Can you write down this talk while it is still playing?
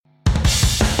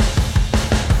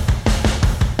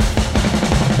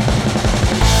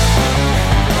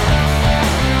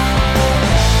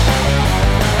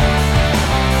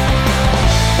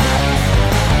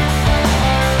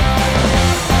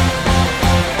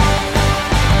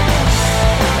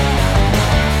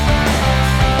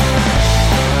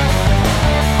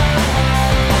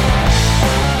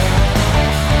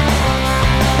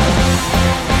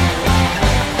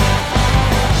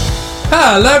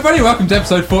Hello everybody, welcome to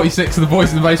episode 46 of the Boys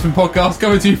in the Basement podcast,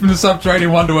 coming to you from the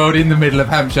subterranean wonderworld in the middle of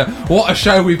Hampshire. What a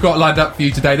show we've got lined up for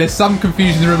you today. There's some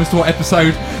confusion in the room as to what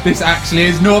episode this actually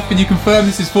is. North, can you confirm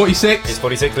this is 46? It's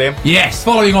 46, Liam. Yes,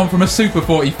 following on from a Super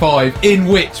 45 in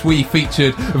which we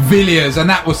featured Villiers, and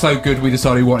that was so good we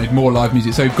decided we wanted more live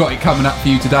music, so we've got it coming up for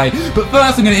you today. But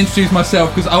first I'm going to introduce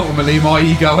myself, because ultimately my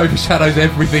ego overshadows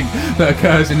everything that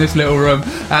occurs in this little room,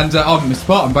 and I'm Mr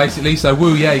Parton basically, so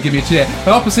woo yeah, give me a cheer.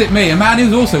 But opposite me, a man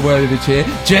who's also worthy of a cheer,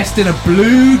 dressed in a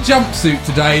blue jumpsuit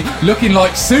today, looking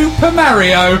like Super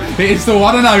Mario. It is the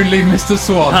one and only Mr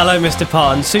Swan. Hello, Mr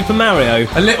Parton. Super Mario.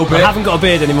 A little bit. I haven't got a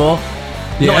beard anymore.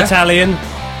 Yeah. Not Italian.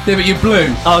 Yeah, but you're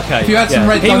blue. Okay. If you had some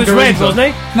red He was dungarees red,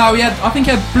 wasn't he? No, I think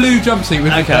he had blue jumpsuit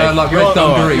with Okay. like red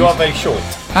dungarees. You are very short.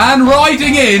 And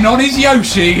riding in on his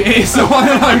Yoshi is the one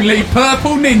and only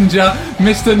purple ninja,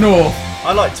 Mr North.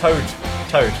 I like Toad.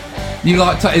 You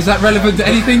like is that relevant to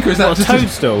anything, or is that What, a just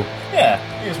toadstool? Yeah,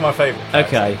 he was my favourite.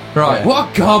 Okay. Right, Yeah. what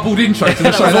a garbled intro to the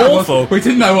That show. was awful. We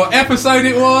didn't know what episode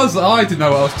it was. I didn't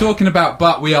know what I was talking about,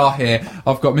 but we are here.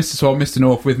 I've got Mr Swan, Mr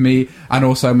North with me, and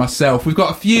also myself. We've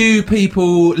got a few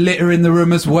people litter in the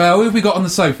room as well. Who have we got on the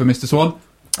sofa, Mr Swan?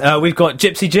 We've got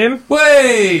Gypsy Jim.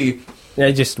 Way! Yeah,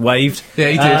 he just waved. Yeah,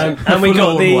 he did. And we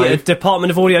got Full-on the wave.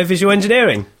 Department of Audio-Visual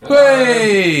Engineering.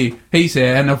 Way! He's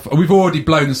here, and we've already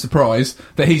blown the surprise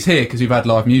that he's here because we've had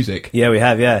live music. Yeah, we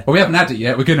have, yeah. Well, we haven't had it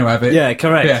yet. We're going to have it. Yeah,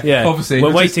 correct. Yeah. Obviously.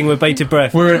 We're waiting with bated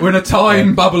breath. We're in a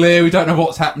time bubble here. We don't know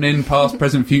what's happening. Past,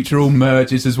 present, future all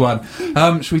merges as one.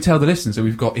 Should we tell the listeners that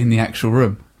we've got in the actual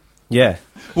room? Yeah.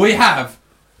 We have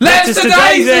Let's Let's to to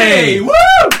Daisy! Daisy! Woo!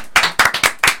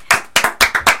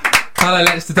 Hello,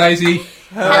 Let's to Daisy.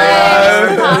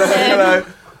 Hello.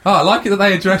 Oh, I like it that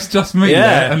they addressed just me Yeah.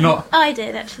 there and not... I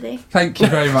did, actually. Thank you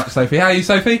very much, Sophie. How are you,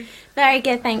 Sophie? Very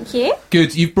good, thank you.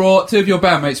 Good. You've brought two of your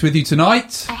bandmates with you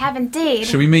tonight. I have indeed.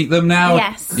 Shall we meet them now?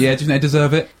 Yes. Yeah, do you think they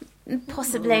deserve it?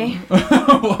 Possibly.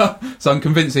 Well, it's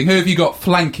unconvincing. Who have you got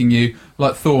flanking you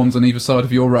like thorns on either side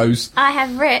of your rose? I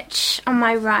have Rich on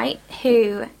my right,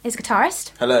 who is a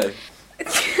guitarist. Hello.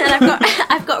 And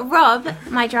I've got Rob,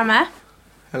 my drummer.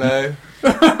 Hello.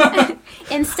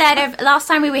 Instead of, last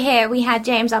time we were here, we had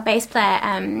James, our bass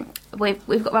player.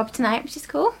 We've got Rob tonight, which is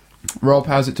cool. Rob,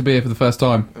 how's it to be here for the first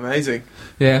time? Amazing.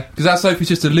 Yeah, because as Sophie's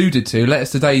just alluded to,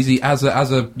 Let's to Daisy as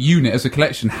a unit, as a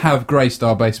collection, have graced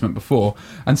our basement before,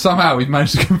 and somehow we've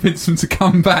managed to convince them to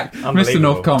come back. Mr Unbelievable.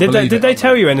 North can't Did believe they it.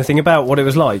 tell you anything about what it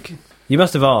was like? You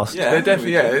must have asked. Yeah, they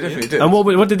definitely did. And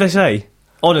what did they say?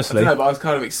 I Honestly. don't know, but I was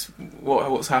kind of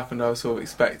what's happened. I was sort of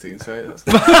expecting. So that's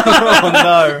Oh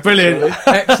no! Brilliant.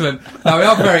 Excellent. Now, we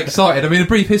are very excited. I mean, a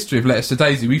brief history of Let's to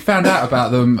Daisy. We found out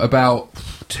about them about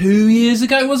 2 years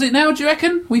ago, was it now, do you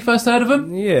reckon? We first heard of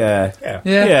them? Yeah. Yeah.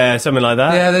 Yeah, something like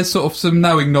that. Yeah, there's sort of some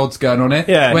knowing nods going on here.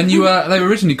 Yeah. When you they were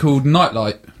originally called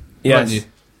Nightlight, Yes. weren't you?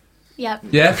 Yep.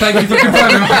 Yeah, thank you for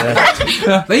confirming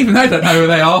that. Even they don't know who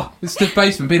they are. It's the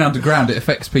basement being underground. It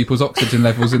affects people's oxygen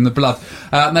levels in the blood.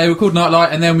 And they were called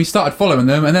Nightlight, and then we started following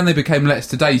them, and then they became Let's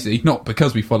to Daisy. Not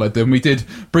because we followed them. We did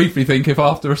briefly think if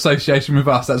after association with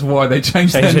us, that's why they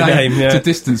changed their name yeah. to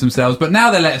distance themselves. But now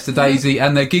they're Let's to Daisy,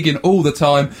 and they're gigging all the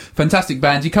time. Fantastic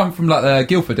band. You come from like the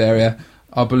Guildford area,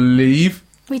 I believe.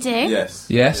 We do. yes.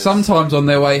 Yeah, sometimes on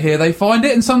their way here they find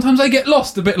it, and sometimes they get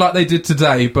lost, a bit like they did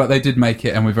today, but they did make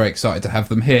it, and we're very excited to have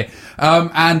them here.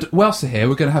 And whilst they're here,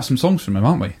 we're going to have some songs from them,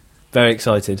 aren't we? Very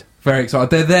excited. Very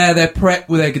excited. They're there, they're prepped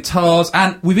with their guitars,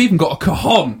 and we've even got a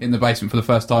cajon in the basement for the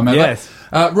first time ever. Yes.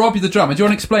 Rob, you're the drummer. Do you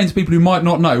want to explain to people who might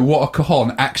not know what a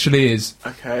cajon actually is?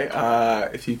 Okay.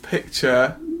 If you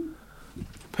picture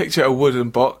a wooden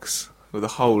box with a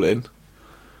hole in,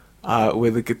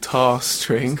 with a guitar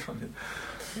string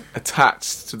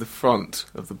attached to the front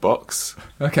of the box.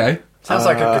 Okay. Sounds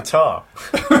like a guitar.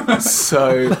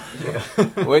 So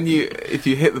if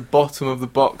you hit the bottom of the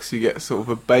box, you get sort of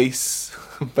a bass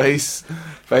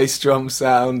drum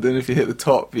sound, and if you hit the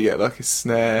top, you get like a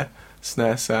snare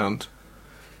sound.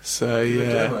 So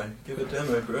yeah. Give a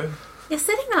demo, bro. You're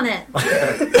sitting on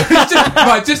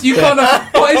it. Just you can't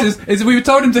know. What is this? Is we were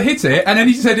told him to hit it, and then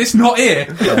he said it's not here.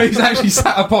 He's actually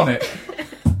sat upon it.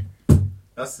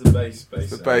 That's the bass.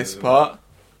 The bass part.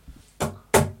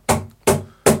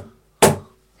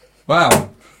 Wow.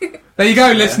 There you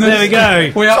go, listeners. There we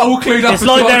go. We are all clued up. It's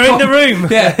like they're in the room.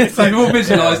 Yeah, we've all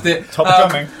visualised it. Top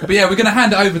drumming. But yeah, we're going to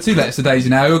hand it over to Let's to Daisy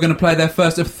now. We're going to play their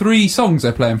first of 3 songs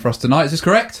they're playing for us tonight. Is this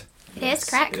correct? It is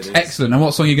correct. Excellent. And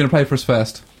what song are you going to play for us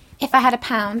first? If I Had a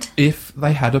Pound. If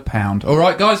They Had a Pound. All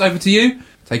right, guys, over to you.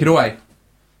 Take it away.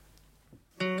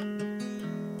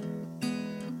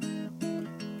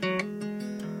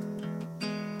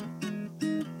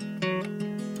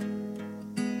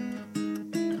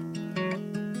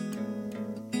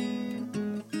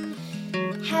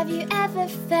 Have you ever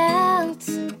felt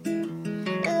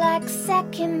like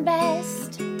second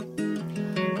best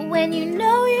when you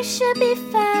know you should be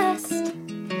first,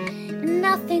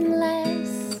 nothing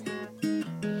less?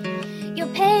 Your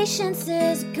patience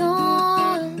is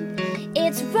gone,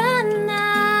 it's run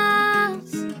out,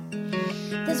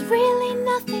 there's really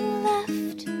nothing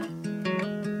left.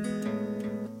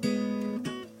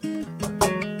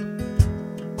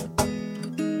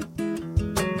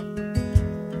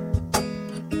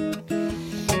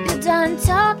 Done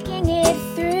talking it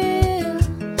through,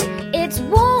 it's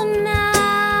worn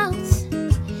out,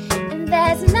 and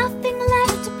there's nothing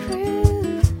left to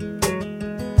prove.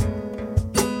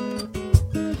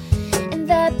 And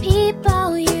the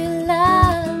people you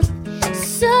love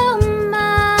so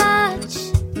much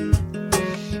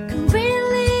can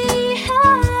really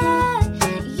hurt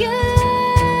you.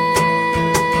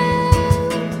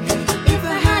 If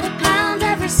I had a pound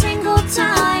every single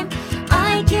time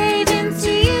I gave in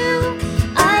to you,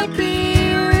 I'd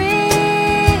be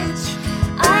rich,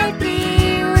 I'd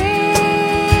be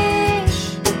rich.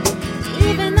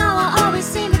 Even though I always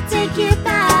seem to take it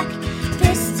back,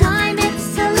 this time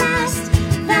it's the last.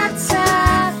 That's a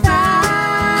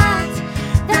fact,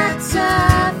 that's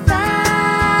a fact.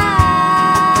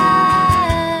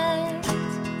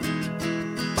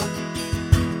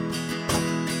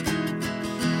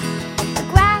 The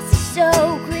grass is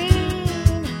so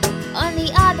green on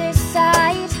the other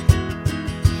side,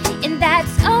 and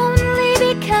that's only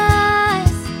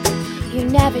because you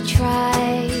never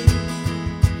tried.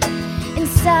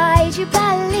 Inside you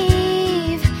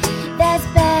believe there's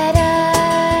better.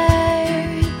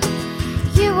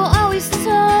 You were always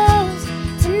told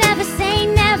to never say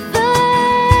never.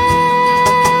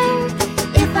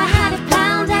 If I had a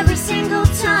pound every single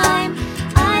time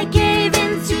I gave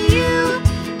in to you,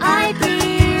 I'd be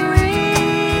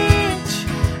rich,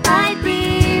 I'd be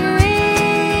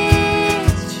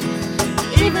rich.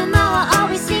 Even though I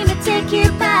always seem to take you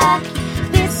back,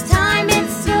 this time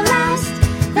it's the last.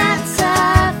 That's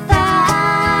a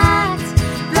fact,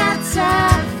 that's a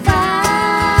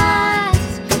fact.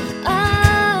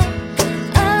 Oh,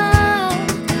 oh,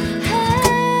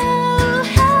 oh,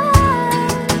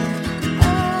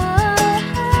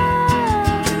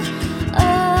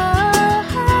 oh,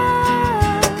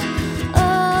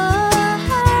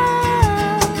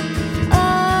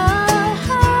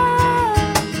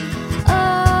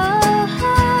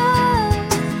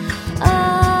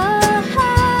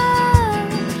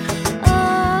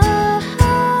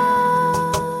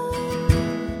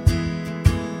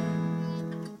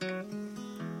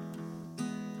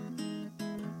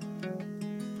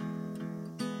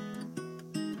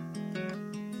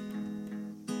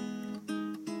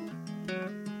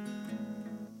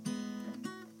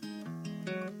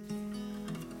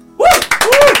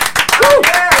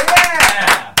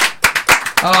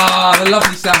 Ah, the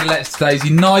lovely sound of Let's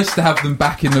Daisy. Nice to have them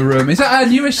back in the room. Is that a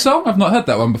newish song? I've not heard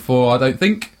that one before, I don't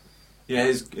think. Yeah,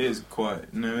 it's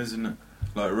quite new, isn't it?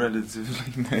 Like,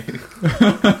 relatively new.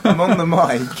 I'm on the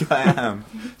mic, I am.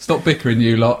 Stop bickering,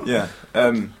 you lot. Yeah.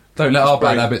 Don't let our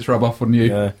bad habits rub off on you.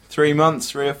 Yeah. 3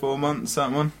 months, 3 or 4 months,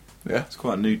 that one. Yeah. It's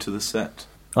quite new to the set.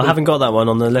 I haven't got that one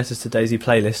on the Letters to Daisy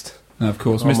playlist And of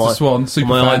course, On Mr my- Swan,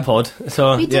 super on my fan. iPod.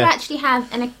 So We do yeah. actually have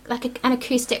an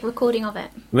acoustic recording of it.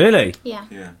 Really? Yeah.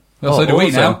 Yeah. Well, so do we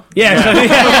awesome. now. Yeah, so,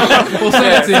 yeah. We'll send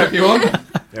it to you if you want.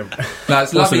 No,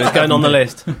 it's lovely. Awesome, to it's have going them on the here.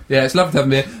 list. Yeah, it's lovely to have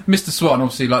them here. Mr Swan,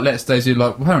 obviously, like Let's Daisy,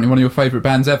 like apparently one of your favourite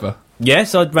bands ever.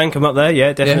 Yes, I'd rank them up there.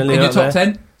 Yeah, definitely. Yeah, in your up top there.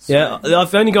 10. Yeah,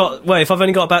 if I've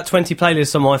only got about 20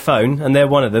 playlists on my phone, and they're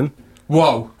one of them,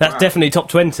 Whoa. that's definitely top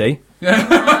 20.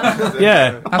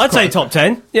 Yeah, I'd say top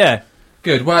 10. Yeah.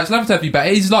 Good. Well, it's lovely to have you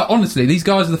back. It's like, honestly, these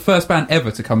guys are the first band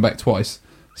ever to come back twice.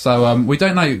 So we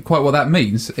don't know quite what that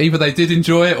means. Either they did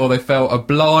enjoy it, or they felt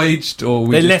obliged, or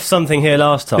we They just... left something here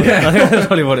last time. Yeah. I think that's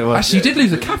probably what it was. Actually, you did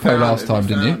lose a capo last time,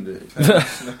 didn't you?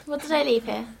 What did I leave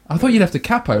here? I thought you left a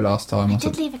capo last time. I Or did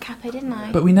something. leave a capo, didn't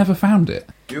I? But we never found it.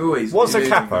 You always. What's a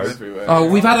leaving capo? things everywhere.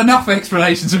 Oh, we've had enough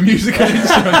explanations of musical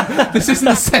instruments. This isn't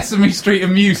the Sesame Street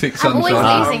of music, I'm always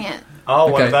sunshine. losing it. Oh,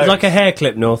 one Okay. of those. It's like a hair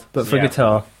clip, North, but for Yeah.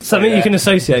 guitar. Something you can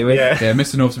associate with. Yeah. Yeah,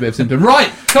 Mr. North's a bit of a symptom.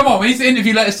 Right, come on, we need to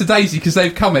interview Letters to Daisy because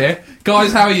they've come here.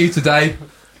 Guys, how are you today?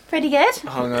 Pretty good.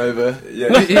 Hungover.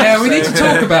 Yeah, we need to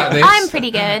talk about this. I'm pretty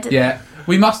good. Yeah,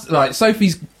 we must, like,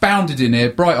 Sophie's bounded in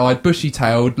here, bright-eyed,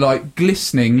 bushy-tailed, like,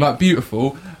 glistening, like,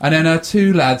 beautiful, and then her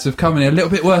two lads have come in here a little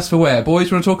bit worse for wear.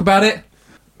 Boys, want to talk about it?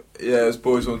 Yeah, it was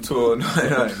boys on tour.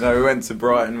 No, we went to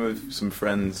Brighton with some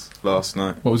friends last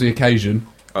night. What was the occasion?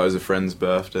 Oh, it was a friend's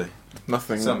birthday.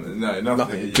 Nothing.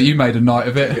 Nothing. But you made a night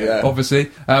of it, Yeah. obviously.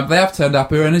 They have turned up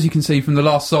here, and as you can see from the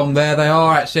last song there, they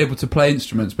are actually able to play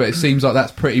instruments, but it seems like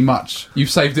that's pretty much... You've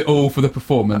saved it all for the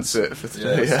performance. That's it for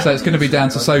today. Yeah. Yeah. So it's going to be down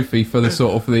to Sophie for the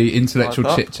sort of the intellectual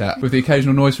Like that. chit-chat, with the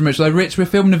occasional noise from Rich. Though, Rich, we're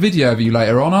filming a video of you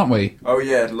later on, aren't we? Oh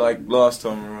yeah, like last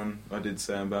time we were on, I did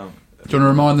say about. Do you want to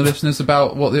remind the listeners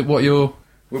about what your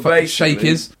Well, shake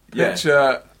is? Yeah.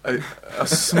 Picture a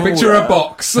smaller, Picture a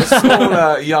box.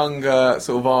 smaller, younger,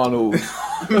 sort of Arnold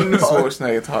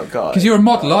Schwarzenegger type guy. Because you're a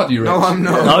model, aren't you, Rich? No, I'm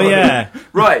not. Oh yeah.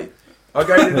 Right. I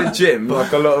go to the gym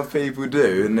like a lot of people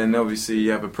do, and then obviously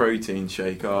you have a protein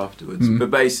shake afterwards. Mm.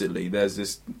 But basically, there's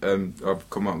this. I've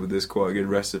come up with this quite a good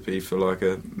recipe for like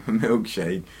a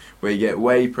milkshake where you get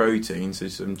whey protein, so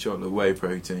some chocolate whey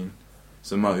protein,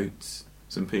 some oats,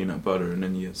 some peanut butter, and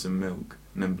then you get some milk,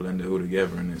 and then blend it all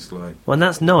together, and it's like, Well,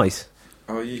 that's nice.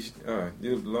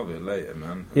 you'll love it later,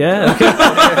 man. Yeah. Okay.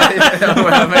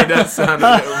 Well, I made that sound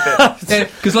a little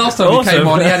bit. Because last time Awesome. he came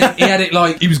on, he had it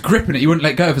like he was gripping it. He wouldn't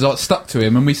let go of it. It was like stuck to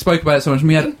him. And we spoke about it so much. And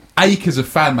we had acres of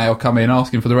fan mail come in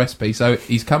asking for the recipe. So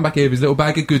he's come back here with his little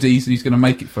bag of goodies, and he's going to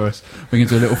make it for us. We're going to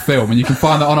do a little film, and you can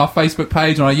find that on our Facebook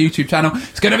page, on our YouTube channel.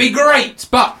 It's going to be great.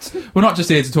 But we're not just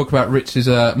here to talk about Rich's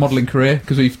modelling career,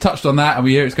 because we've touched on that, and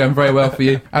we hear it's going very well for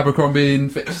you. Abercrombie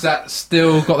and Fitch,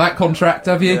 still got that contract,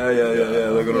 have you? Yeah.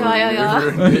 They're gonna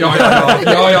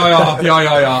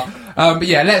Yeah. But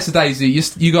yeah, Letters to Daisy,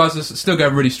 you guys are still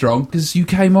going really strong, because you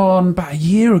came on about a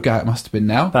year ago, it must have been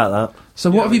now. About that. So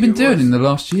what have you been doing in the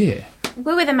last year?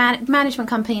 We're with a management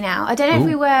company now. I don't know if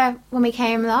we were when we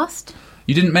came last.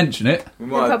 You didn't mention it. We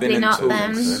We're might have probably been in not talks.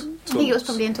 then. I think it was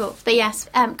probably in talks. But yes,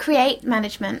 create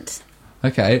management.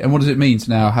 Okay, and what does it mean to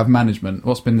now have management?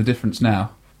 What's been the difference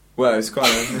now? Well, it's kind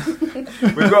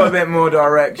of we've got a bit more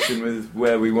direction with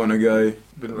where we want to go.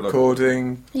 Been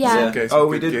recording. Yeah. Gave some Oh,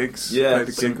 we good did- gigs. yeah, Played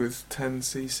a some- gig with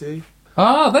 10cc.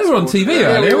 Ah, they were on TV Yeah, we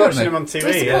earlier, were weren't watching they? him on We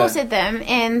TV. Yeah. supported them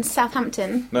in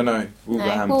Southampton. No,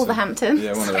 Wolverhampton. No, Wolverhampton.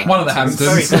 Yeah, one of them. One of the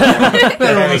Hamptons. Very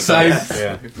They're all the same.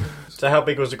 Yeah. So how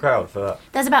big was the crowd for that?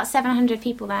 There's about 700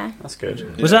 people there. That's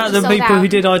good. Was that the Sold people who out.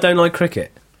 did I Don't Like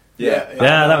Cricket? Yeah.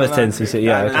 Yeah, that was 10cc.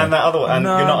 Yeah. Okay. And that other one, and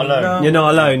You're Not Alone. You're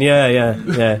not alone.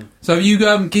 Yeah. So are you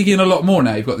gigging a lot more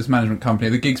now? You've got this management company.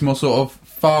 The gigs more sort of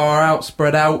far out,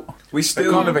 spread out. We They're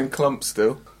still kind of in clumps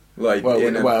still. like Well,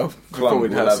 in a before clump.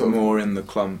 we'd We'll had have sort of- more in the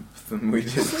clump than we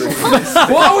did.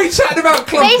 What are we chatting about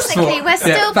clumps Basically, for? we're still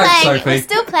Yeah, thanks, playing. Sophie. We're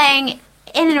still playing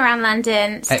in and around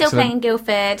London. Still Excellent. playing in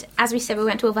Guildford. As we said, we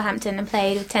went to Wolverhampton and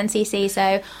played with 10cc. So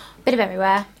a bit of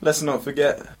everywhere. Let's not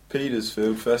forget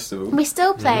Petersfield Festival. We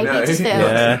still play No. Petersfield.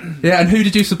 Yeah. Yeah, and who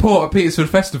did you support at Petersfield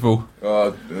Festival?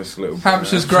 Oh, this little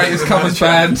Hampshire's greatest covers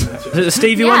band. Is it the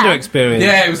Stevie Yeah. Wonder experience?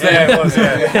 Yeah, it was Yeah, there. it was.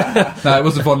 Yeah. No, it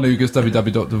was the Von Lugas,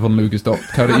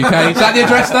 www.thevonlugas.co.uk. Is that the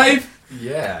address, Dave?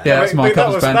 Yeah. Yeah, that's my But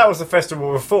covers band. that was the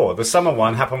festival before. The summer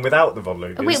one happened without the Von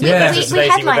Lugas. We Yeah. Just we Daisy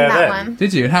were headlined there that then. one.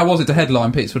 Did you? And how was it to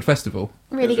headline Petersfield Festival?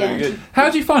 Really It was good. How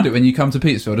do you find it when you come to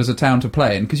Petersfield as a town to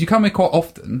play in? Because you come here quite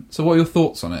often, so what are your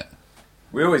thoughts on it?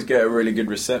 We always get a really good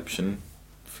reception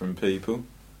from people,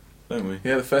 don't we?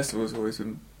 Yeah, the festival's always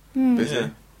been Hmm. busy. Yeah.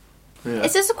 Yeah.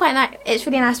 It's also quite nice. It's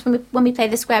really nice when we play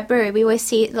the Square Brewery. We always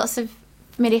see lots of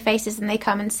familiar faces, and they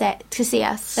come and to see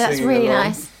us. So that's Singing really along.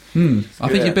 nice. I think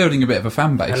good. you're building a bit of a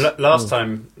fan base. And last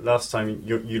time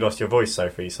you lost your voice,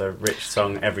 Sophie. So Rich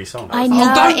sung every song. I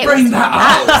know. don't it bring was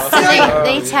that up.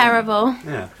 Absolutely terrible.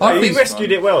 Yeah. I You think-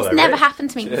 rescued it well, though. Never Rich. happened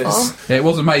to me before. Yeah, it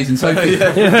was amazing. So, like,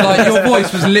 your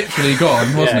voice was literally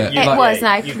gone, wasn't Yeah, it? you- It Like, was,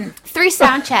 no. you- Through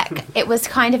sound check, it was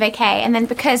kind of okay, and then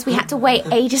because we had to wait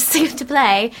ages to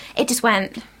play, it just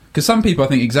went. because some people, I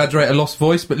think, exaggerate a lost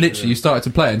voice, but literally you started to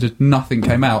play and just nothing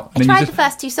came out. I And then tried you the just,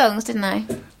 first two songs, didn't I?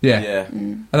 yeah.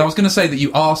 And I was going to say that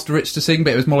you asked Rich to sing,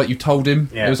 but it was more like you told him.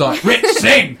 Yeah. It was like, Rich,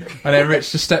 sing! And then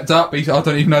Rich just stepped up. I don't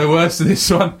even know the words to this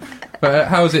one. But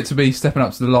how is it to be stepping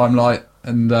up to the limelight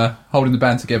and holding the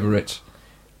band together, Rich?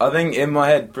 I think in my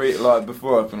head, like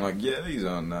before, I've been like, yeah, these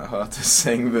aren't that hard to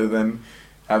sing, but then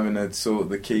having to sort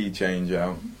the key change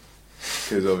out,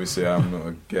 because obviously I'm not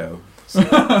a girl. So,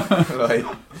 like,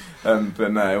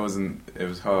 but no, it wasn't. It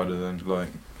was harder than like.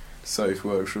 Soph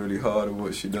works really hard at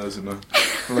what she does, and like,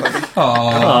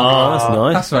 Oh, that's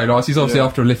nice. That's very nice. He's obviously Yeah.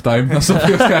 after a lift home. That's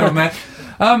obviously what's going on there.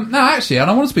 No, actually, and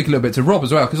I want to speak a little bit to Rob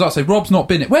as well, because like I say, Rob's not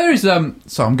been... Where is...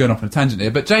 So I'm going off on a tangent here,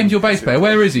 but James, your bass player,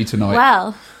 where is he tonight?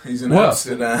 Well, he's in What?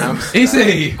 Amsterdam. Is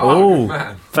he? Oh,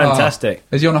 fantastic.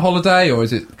 Is he on a holiday, or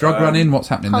is it drug running? What's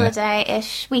happening there?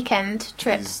 holiday-ish weekend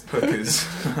trip. He's hookers.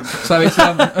 So it's...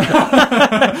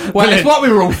 well, it's what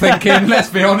we were all thinking, let's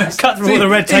be honest. Cut through all the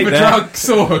red tape Either there. drugs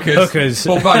or hookers. Hookers.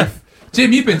 Or both.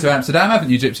 Jim, you've been to Amsterdam, haven't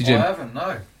you, Gypsy Jim? I haven't,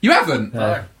 no. You haven't?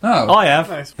 No. Oh. I have.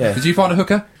 Nice. Yeah. Did you find a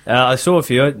hooker? I saw a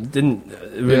few. I didn't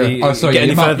really Oh, sorry. get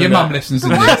any further Your than mum that. listens,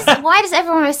 But didn't why does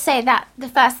everyone always say that the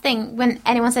first thing when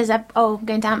anyone says, "Oh, I'm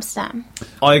going to Amsterdam"?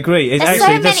 I agree. It's There's so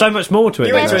actually, there's so many- much more to it.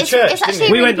 You went than to a that. church, It's actually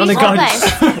didn't We a really went on a beautiful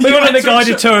guided. place. We went on a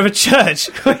guided tour of a church.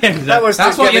 That was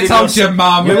That's to what get you rid of told your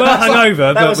mum. We were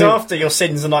hungover, That but was after your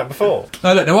sins the night before.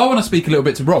 No, look, now I want to speak a little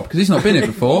bit to Rob because he's not been here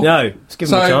before. no, let's give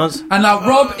him a chance. And now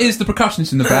Rob is the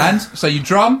percussionist in the band. So you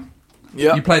drum,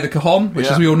 Yeah. you play the cajon, which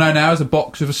Yeah. as we all know now is a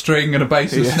box with a string and a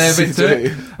bass and Yes, snare bit you to it.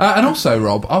 do. And also,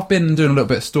 Rob, I've been doing a little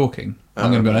bit of stalking.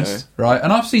 I'm going to be honest, right?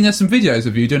 And I've seen there's some videos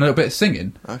of you doing a little bit of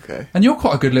singing, Okay. and you're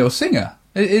quite a good little singer.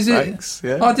 Is it? Thanks,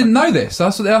 yeah. I didn't know this. I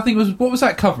think it was what was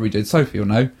that cover he did? Sophie will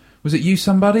know. Was it You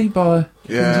Somebody by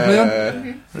Kings of Leon?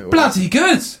 Yeah. It was. Bloody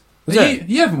good. Was it?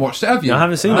 You haven't watched it, have you? No, I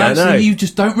haven't seen that. that, no. You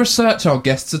just don't research our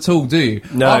guests at all, do you?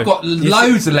 No. I've got You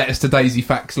loads of letters to Daisy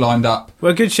facts lined up.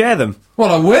 Well, good, share them.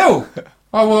 Well, I will.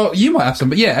 Oh, well, you might have some,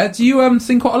 but yeah, do you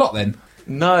sing quite a lot then?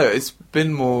 No, it's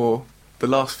been more the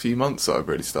last few months that I've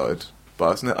really started.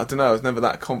 But I don't know, I was never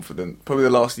that confident. Probably the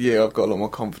last year I've got a lot more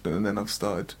confident, and then I've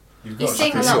started. You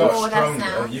sing a lot more with us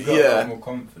now. You got a Yeah. lot more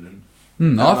confident.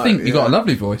 I think you got a yeah.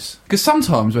 lovely voice. Because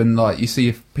sometimes when like you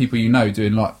see people you know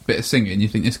doing like a bit of singing, you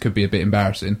think this could be a bit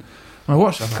embarrassing. When I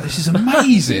watched it, I was like, this is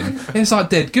amazing. It's like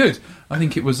dead good. I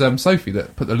think it was Sophie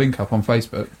that put the link up on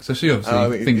Facebook. So she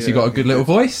obviously thinks you got a good little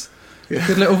voice. Yeah.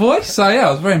 Good little voice. So yeah,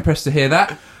 I was very impressed to hear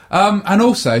that. And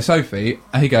also, Sophie,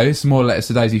 here you go, some more letters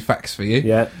to Daisy facts for you.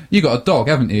 Yeah. You got a dog,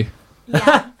 haven't you?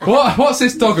 Yeah. What's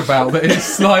this dog about that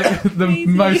is like the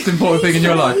most important thing in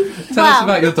your life? Tell us Well,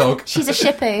 about your dog. She's a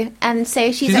Shih-Tzu, and so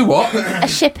she's She's a what? A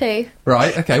Shih-Tzu.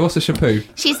 Right, okay, what's a Shih-Tzu?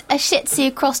 She's a Shih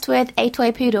Tzu crossed with a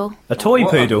toy poodle. A toy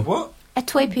poodle. What? A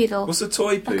toy poodle. What's a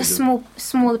toy poodle? Like a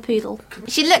smaller poodle.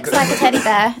 She looks like a teddy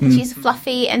bear. She's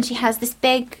fluffy, and she has this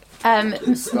big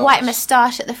white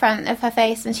moustache at the front of her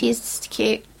face, and she's just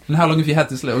cute. And how long have you had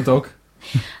this little dog?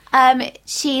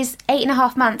 She's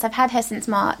 8.5 months. I've had her since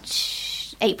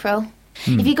April.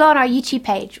 If you go on our YouTube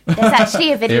page, there's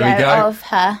actually a video Here we go. of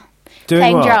her Doing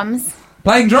playing what? drums.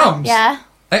 Playing drums? Yeah.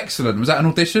 Excellent. Was that an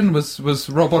audition? Was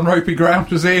Rob on ropey ground?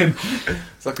 Was he in?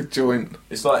 It's like a joint.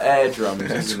 It's like air drums,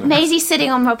 isn't it? Maisy's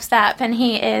sitting on Rob's lap, and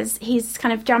he's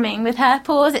kind of drumming with her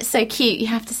paws. It's so cute. You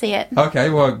have to see it. Okay,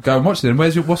 well, go and watch it then.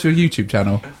 What's your YouTube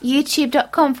channel?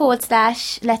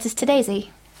 YouTube.com/letters to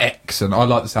Daisy. Excellent. I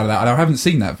like the sound of that. And I haven't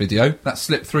seen that video. That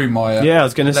slipped through my Yeah, I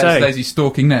was going to say. Daisy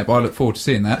stalking net, but I look forward to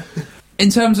seeing that. In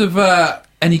terms of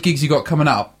any gigs you got coming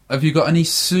up, have you got any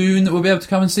soon that we'll be able to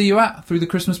come and see you at through the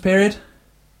Christmas period?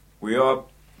 We are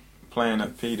playing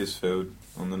at Petersfield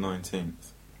on the 19th.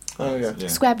 Oh, yeah.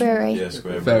 Square Brewery. Yeah,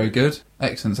 Square Very Brewery. good.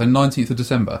 Excellent. So 19th of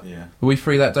December. Yeah. Are we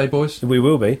free that day, boys? We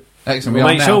will be. Excellent. We'll we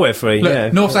are make now. sure we're free, Look,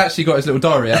 yeah. North's actually got his little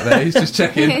diary out there. He's just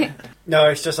checking. No,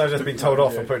 it's just I've just been told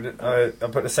off for putting. I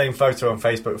put the same photo on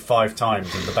Facebook 5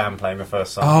 times of the band playing the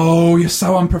first song. Oh, you're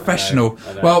so unprofessional.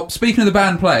 I know. Well, speaking of the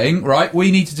band playing, right,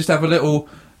 we need to just have a little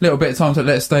bit of time to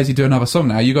let Daisy do another song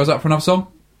now. You guys up for another song?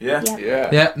 Yeah. Yeah. Yeah.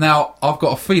 Yeah, now, I've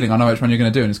got a feeling I know which one you're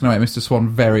going to do, and it's going to make Mr Swan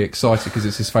very excited because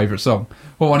it's his favourite song.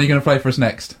 What one are you going to play for us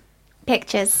next?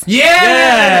 Pictures.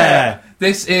 Yeah!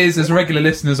 This is, as regular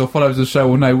listeners or followers of the show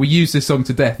will know, we use this song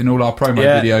to death in all our promo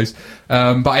Yeah. videos,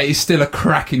 but it is still a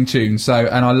cracking tune,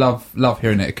 and I love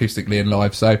hearing it acoustically and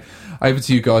live, so over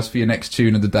to you guys for your next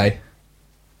tune of the day.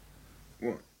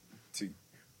 1, 2,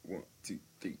 1, 2,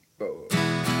 3, 4.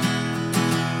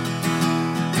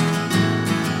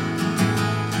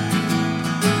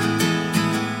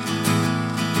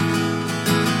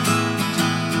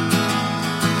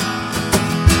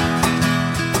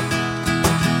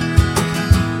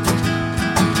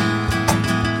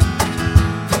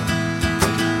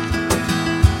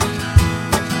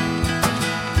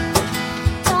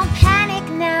 Don't panic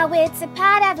now, it's a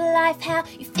part of life. How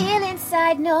you feel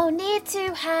inside, no need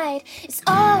to hide. It's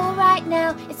alright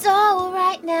now, it's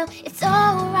alright now, it's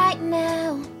alright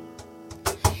now.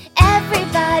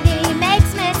 Everybody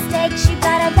makes mistakes, you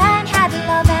gotta learn how to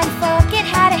love and forget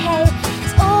how to hate.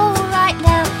 It's alright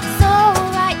now, it's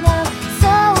alright now, it's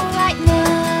alright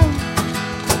now.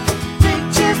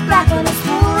 Pictures back on the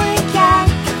school weekend.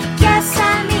 Guess I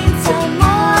mean so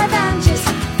more than just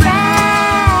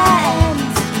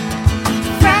friends.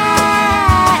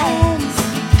 Friends.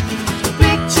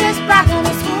 Pictures back on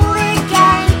the school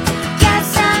weekend. Guess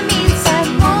I mean so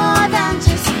more than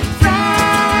just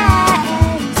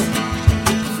friends.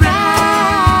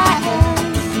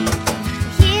 Friends.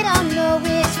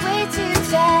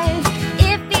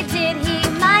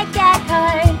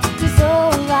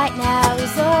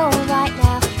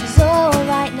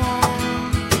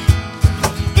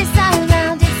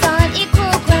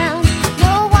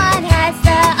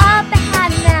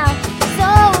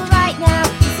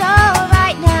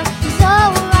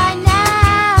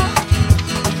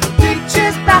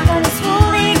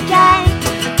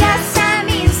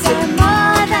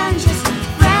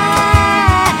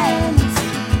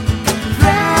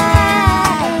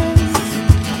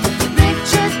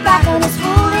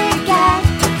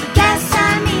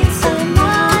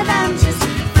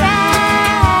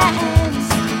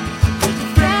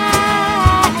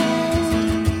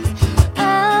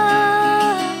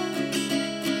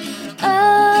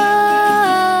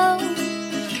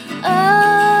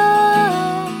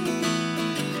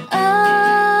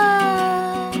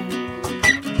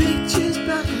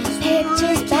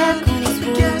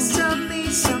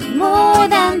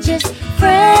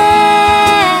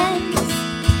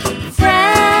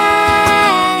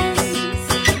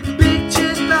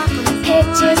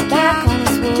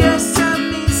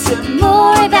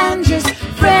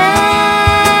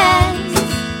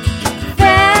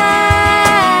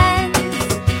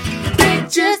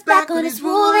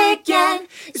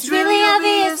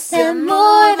 obvious they're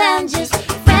more than just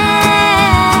friends.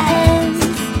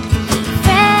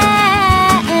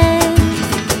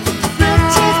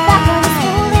 Richard's back on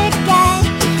school again.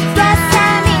 Yes,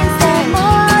 that means they're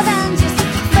more than just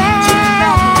friends.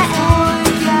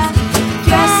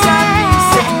 Yes, that means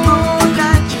they're more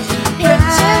than just friends.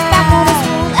 Richard's back on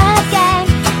school again.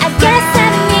 I guess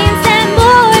that means they're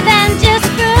more than just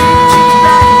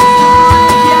friends.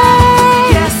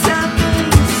 Yes, that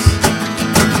means.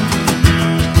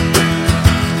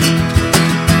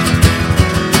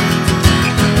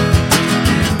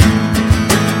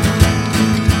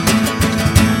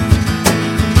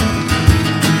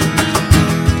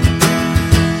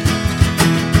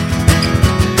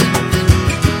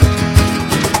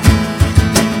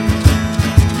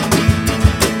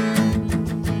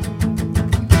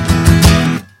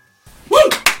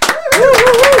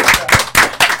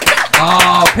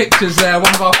 Pictures there,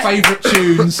 one of our favourite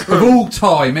tunes of all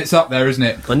time. It's up there, isn't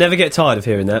it? I never get tired of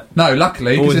hearing that. No,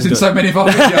 luckily, because Always it's in good. so many of our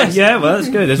videos. Yeah, well, that's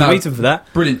good. There's No. a reason for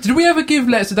that. Brilliant. Did we ever give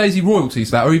Letters to Daisy royalties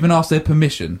for that, or even ask their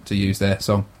permission to use their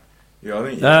song? Yeah, I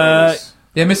think you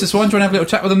Yeah, Mr Swan, do you want to have a little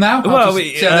chat with them now? Well, I'll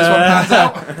just see how this one pans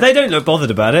out. they don't look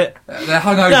bothered about it. They're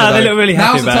hungover. No, they though. look really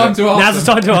happy Now's the about time it. to ask. Now's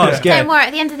the time to ask, Don't yeah. worry,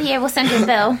 at the end of the year we'll send you a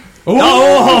bill.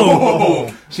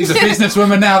 Oh! She's a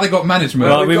businesswoman now. They got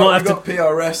management. Right, we might have got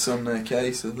PRS on their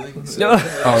case, I think. So.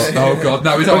 Oh God,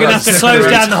 no! We don't We're going to have to close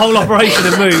down the whole operation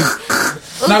and move.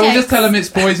 No, we'll Okay. just tell them it's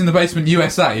Boys in the Basement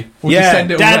USA. We'll just Yeah,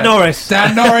 send it all Dan there. Norris.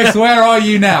 Dan Norris, where are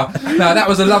you now? No, that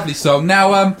was a lovely song.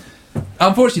 Now,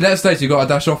 unfortunately, Let's Daisy got to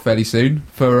dash off fairly soon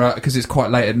for because it's quite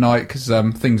late at night because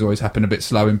things always happen a bit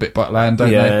slow in Bit Butt Land,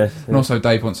 don't Yeah, they? yeah. And also,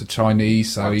 Dave wants a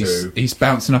Chinese, so I he's do. he's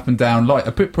bouncing up and down like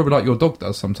a bit probably like your dog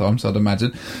does sometimes, I'd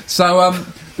imagine. So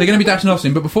they're going to be dashing off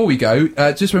soon. But before we go,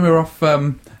 just when we were off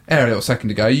air a little second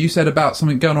ago, you said about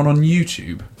something going on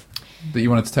YouTube that you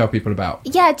wanted to tell people about.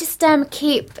 Yeah, just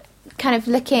keep kind of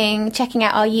checking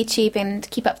out our YouTube and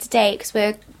keep up to date because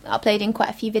we're uploading quite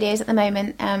a few videos at the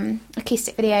moment,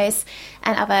 acoustic videos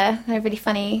and other kind of really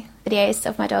funny videos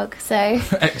of my dog. So,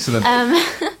 Excellent.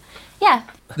 yeah.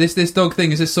 This dog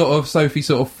thing, is this sort of Sophie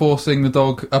sort of forcing the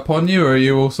dog upon you, or are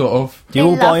you all sort of... Do you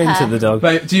all They buy love into her. the dog?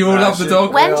 Babe, do you all love the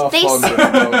dog? When are they fond s- of the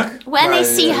dog. When they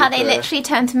Very, see how they very literally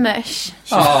turn to mush.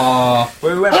 Aww.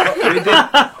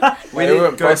 We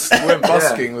went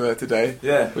busking with her today.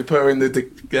 Yeah. We put her in the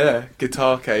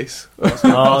guitar case.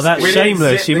 Oh, that's We didn't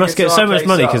shameless. zip You the must get so guitar much case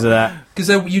money up. because of that. Because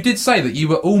you did say that you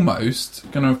were almost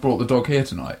going to have brought the dog here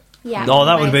tonight. Yeah. Oh,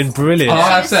 that would have been brilliant. Oh,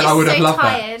 I have said I would have so loved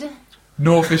tired. that.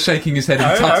 North is shaking his head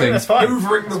and No, tutting. that's fine.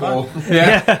 Hoovering the wall.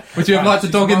 Yeah. Would you have liked a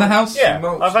dog in the house? Yeah,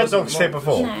 I've had dogs here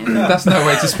before. No. That's no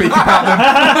way to speak about them.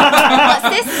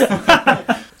 What's this?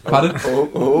 Pardon?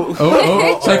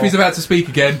 Oh. Sophie's about to speak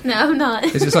again. No, I'm not.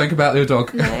 Is it something about your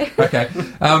dog? No. Okay.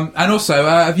 And also,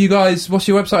 have you guys... What's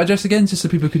your website address again, just so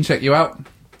people can check you out?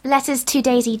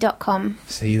 Letters2daisy.com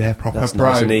See, they're proper That's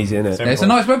pro. nice and easy, isn't it? Yeah, it's a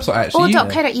nice website, or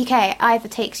actually. .co.uk either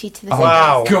takes you to the same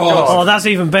Wow. God. Oh, that's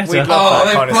even better. We'd love Oh, that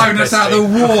they've kind of blown us out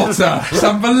of the simplicity. water. It's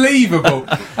unbelievable.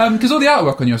 Because all the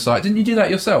artwork on your site, didn't you do that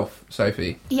yourself,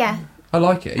 Sophie? Yeah. I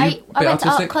like it. Are you I a bit went to art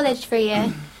artistic? college for a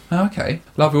year. Okay,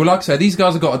 lovely. Well, like I say, these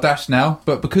guys have got a dash now,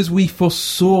 but because we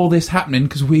foresaw this happening,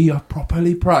 because we are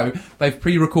properly pro, they've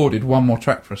pre-recorded one more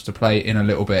track for us to play in a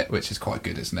little bit, which is quite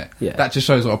good, isn't it? Yeah. That just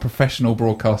shows what a professional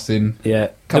broadcasting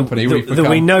Yeah. company we've that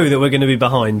become. we know that we're going to be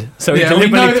behind. So Yeah, we we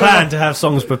know deliberately that- plan to have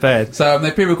songs prepared. So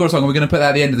they pre-recorded a song, and we're going to put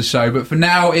that at the end of the show. But for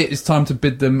now, it is time to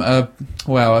bid them a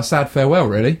sad farewell,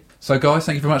 really. So, guys,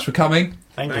 thank you very much for coming.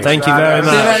 Thank you. Thank you very See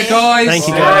you much. later, guys. Thank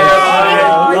you,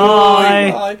 guys.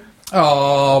 Bye.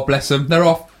 Oh, bless them. They're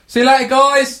off. See you later,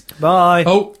 guys. Bye.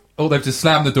 Oh, they've just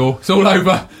slammed the door. It's all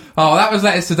over. Oh, that was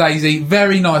Letters to Daisy.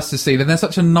 Very nice to see them. They're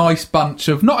such a nice bunch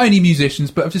of not only musicians,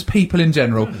 but of just people in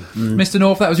general. Mr.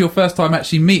 North, that was your first time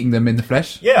actually meeting them in the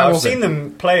flesh. Yeah, How I've was it? seen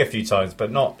them play a few times, but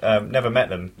not never met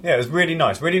them. Yeah, it was really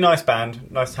nice. Really nice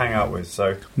band. Nice to hang out with.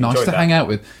 So Nice to hang out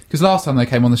with. Because last time they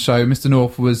came on the show, Mr.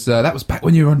 North was... that was back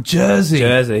when you were on Jersey.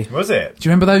 Jersey. Was it? Do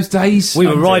you remember those days? We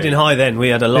were Sounds riding it. high then. We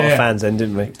had a lot Yeah. of fans then,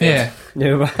 didn't we? Yeah.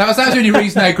 Yeah. That was the only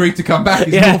reason they agreed to come back.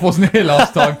 Is Yeah. North wasn't here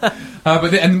last time.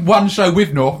 And one show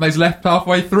with North, and they's left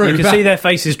halfway through. You can see their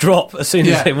faces drop as soon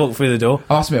Yeah. as they walk through the door.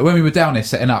 I must admit, when we were down there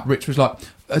setting up, Rich was like,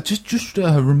 just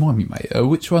remind me, mate,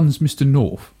 which one's Mr.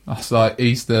 North? I was like,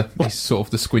 he's sort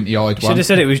of the squinty-eyed Should one. have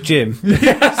said it was Jim.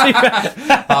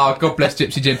 Oh, God bless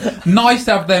Gypsy Jim. Nice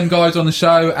to have them guys on the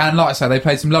show, and like I say, they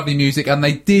played some lovely music, and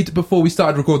they did, before we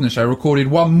started recording the show, recorded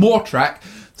one more track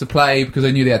to play because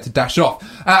they knew they had to dash off.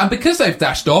 And because they've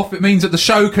dashed off, it means that the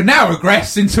show can now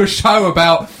regress into a show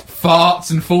about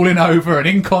farts and falling over and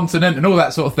incontinent and all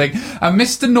that sort of thing. And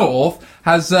Mr North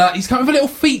has he's come up with a little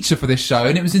feature for this show,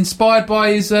 and it was inspired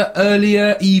by his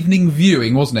earlier evening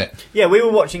viewing, wasn't it? Yeah, we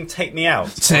were watching Take Me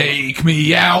Out. Take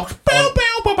me out. Bow,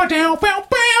 bow, bow, bow, bow, bow,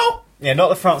 bow. Yeah, not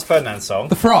the Franz Ferdinand song.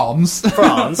 The Franz.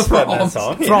 Franz Ferdinand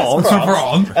song. Yes,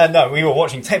 France. No, we were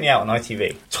watching Take Me Out on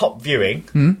ITV. Top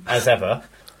viewing, as ever.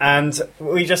 And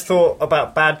we just thought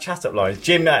about bad chat-up lines.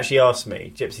 Jim actually asked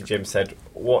me, Gypsy Jim said,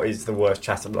 what is the worst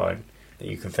chat-up line that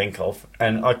you can think of?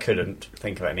 And I couldn't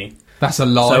think of any. That's a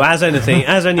lie. So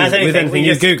with anything,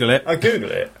 you Google it. I Google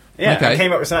it. Yeah, Okay. I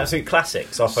came up with some absolute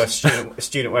classics off a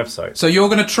student website. So you're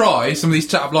going to try some of these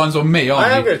chat-up lines on me, aren't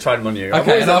you? I am going to try them on you.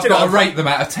 Okay, and I've got to rate them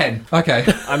out of 10. Okay.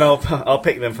 And I'll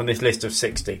pick them from this list of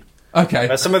 60.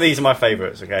 Okay. Some of these are my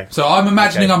favourites, okay? So I'm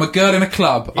imagining I'm a girl in a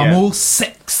club. Yeah. I'm all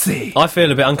sexy. I feel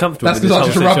a bit uncomfortable That's with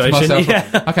because this I whole just rubbed situation.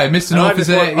 myself. Yeah. Okay, Mr And North is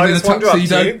there. I He's just in a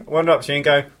wander tuxedo. up to you and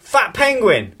go, Fat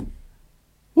Penguin!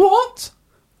 What?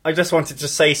 I just wanted to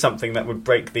say something that would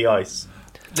break the ice.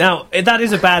 Now, that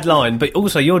is a bad line, but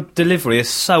also your delivery is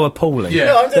so appalling. Yeah.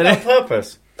 No, I'm doing that on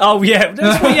purpose. Oh, yeah,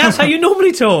 that's how you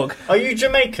normally talk. Are you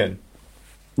Jamaican?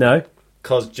 No.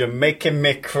 'Cause Jamaican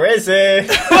me crazy.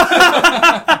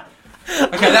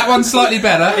 Okay, that one's slightly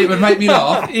better. It would make me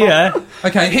laugh. Yeah.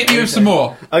 Okay, hit me with some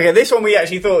more. Okay, this one we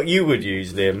actually thought you would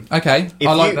use, Liam. Okay, If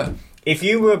I like you- that. If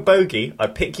you were a bogey,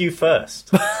 I'd pick you first.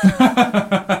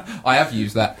 I have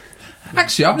used that.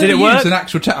 Actually, I've Did never it work? used an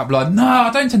actual chat-up line. No, I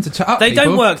don't tend to chat up They people.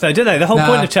 don't work, though, do they? The whole Nah.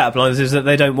 point of chat-up lines is that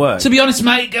they don't work. To be honest,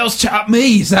 mate, girls chat up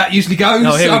me, as that usually goes.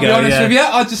 Oh, here we I'll be go, honest yeah. with you.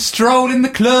 I just stroll in the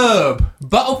club,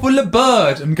 bottle full of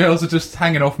bird, and girls are just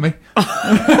hanging off me.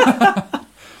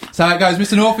 So how it goes,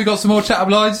 Mr North, we got some more chat-up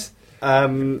lines?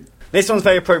 This one's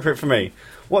very appropriate for me.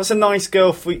 What's a nice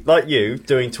girl like you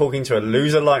doing talking to a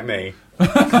loser like me? Would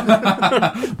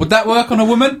that work on a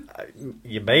woman?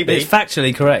 You maybe. It's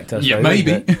factually correct, I suppose, Yeah, isn't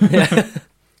maybe. it?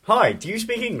 Hi, do you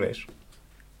speak English?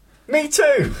 Me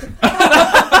too.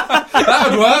 That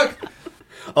would work.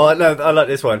 Oh no, I like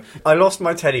this one. I lost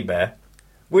my teddy bear.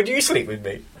 Would you sleep with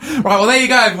me? Right, well, there you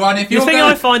go, everyone. If The you're thing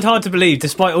going... I find hard to believe,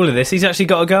 despite all of this, he's actually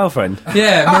got a girlfriend.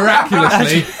 Yeah,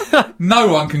 miraculously. No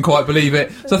one can quite believe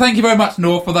it. So thank you very much,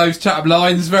 North, for those chat-up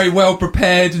lines. Very well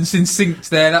prepared and succinct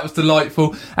there. That was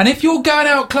delightful. And if you're going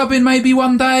out clubbing maybe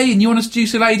one day and you want to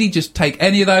seduce a lady, just take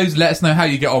any of those. Let us know how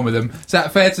you get on with them. Is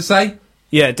that fair to say?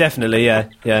 Yeah, definitely, yeah.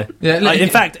 In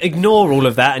fact, ignore all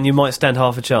of that and you might stand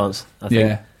half a chance, I think.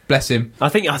 Yeah. Bless him. I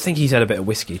think he's had a bit of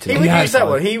whiskey He today. would Yeah, use that fine.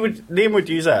 one. Liam would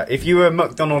use that. If you were a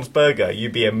McDonald's burger,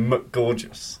 you'd be a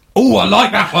McGorgeous. Oh, I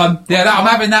like that one. Yeah, I'm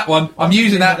having that one. I'm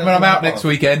using that when I'm out next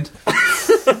weekend.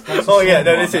 Oh yeah,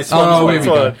 no, this is Swan. Oh, Swan, here we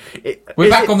Swan. We're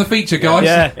back on the feature, guys.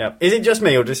 Yeah. Yeah. Is it just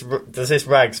me, or does this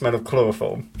rag smell of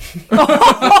chloroform?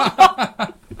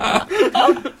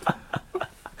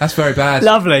 That's very bad.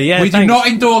 Lovely, yeah, We do thanks. not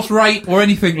endorse rape or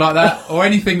anything like that, or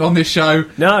anything on this show.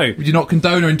 No. We do not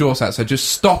condone or endorse that, so just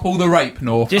stop all the rape,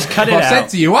 North. Just cut it I've out. said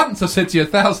to you once, I've said to you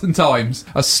 1,000 times,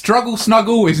 a struggle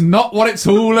snuggle is not what it's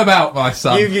all about, my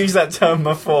son. You've used that term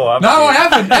before. No, I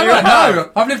haven't. You Ever. have.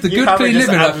 No, I've lived a You good, haven't clean just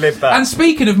living life. ad-libbed that. And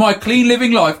speaking of my clean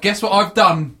living life, guess what I've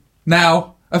done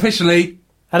now, officially?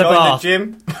 Had a Joined the bath.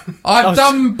 gym. I've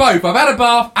done both. I've had a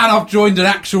bath and I've joined an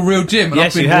actual real gym, and Yes,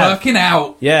 I've been you have. working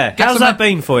out. Yeah. Get How's some- that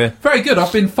been for you? Very good.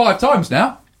 I've been 5 times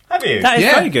now. Have you? That is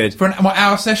Yeah, very good. For my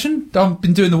hour session. I've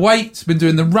been doing the weights, been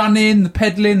doing the running, the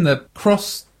pedalling, the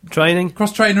cross Training?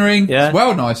 trainering. Yeah. It's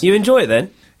well nice. You enjoy it then?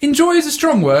 Enjoy is a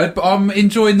strong word, but I'm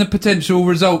enjoying the potential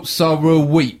results. I will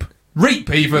weep. Reap,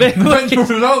 even. The potential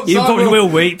results. You I probably will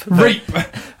weep. but- reap.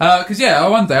 Because,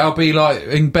 one day I'll be, like,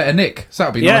 in better nick. So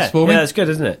that'll be Yeah, nice for me. yeah, that's good,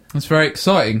 isn't it? It's very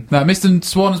exciting. Now, Mr.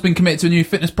 Swan has been committed to a new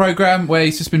fitness programme where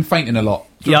he's just been fainting a lot.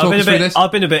 Do you Yeah, want to talk us through this?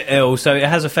 I've been a bit ill, so it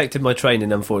has affected my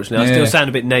training, unfortunately. I Yeah. still sound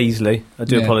a bit nasally. I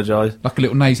do Yeah. apologise. Like a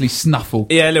little nasally snuffle.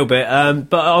 Yeah, a little bit.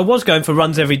 But I was going for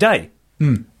runs every day.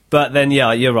 But then,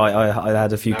 yeah, you're right. I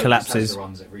had a few collapses.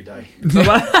 runs every day.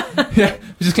 Yeah,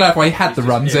 just clarify, he had the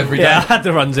runs every day. Yeah, I had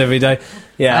the runs every day.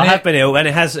 Yeah, And I have been ill, and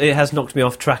it has knocked me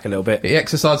off track a little bit. He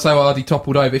exercised so hard he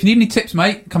toppled over. If you need any tips,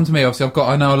 mate, come to me. Obviously,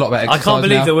 I know a lot about I exercise can't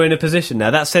believe now. that we're in a position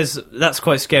now. That's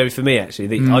quite scary for me, actually.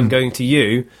 That I'm going to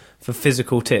you for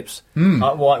physical tips. Why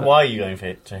are you going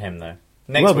to him though?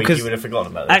 Next Well, week because you would have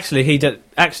forgotten about this.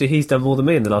 Actually, he's done more than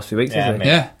me in the last few weeks, Yeah, hasn't he?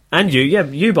 me. Yeah, And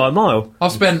you by a mile.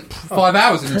 I've spent 5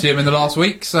 hours in the gym in the last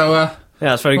week, so Yeah,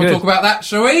 that's very we'll good. talk about that,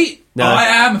 shall we? No. I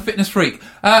am a fitness freak.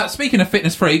 Speaking of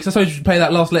fitness freaks, I suppose you should play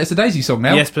that last Letters to Daisy song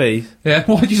now. Yes, please. Yeah,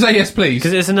 why did you say yes, please?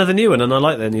 Because it's another new one, and I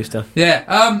like their new stuff. Yeah,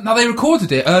 now they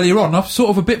recorded it earlier on. I've sort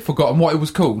of a bit forgotten what it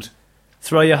was called.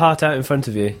 Throw your heart out in front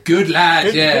of you. Good lad,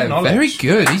 Good yeah, knowledge. very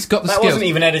good. He's got the That skills. wasn't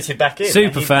even edited back in.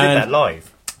 Super he fan. did that live.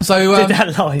 So Did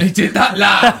that live. He did that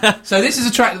live. So this is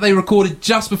a track that they recorded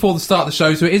just before the start of the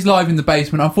show, so it is live in the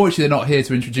basement. Unfortunately, they're not here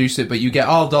to introduce it, but you get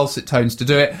our dulcet tones to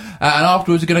do it. And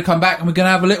afterwards, we're going to come back and we're going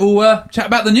to have a little chat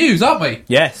about the news, aren't we?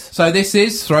 Yes. So this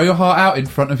is Throw Your Heart Out in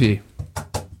Front of You.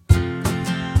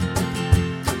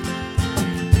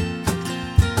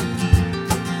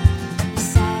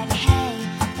 Said, hey,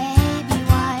 baby,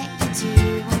 what you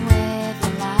doing with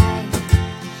your life?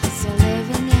 Still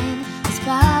living in this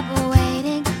bubble,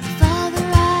 waiting for the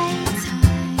right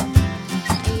time.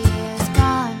 A year's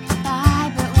gone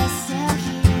by, but we're still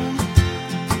here.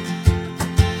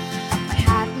 What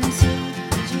happened to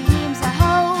the dreams I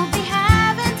hope we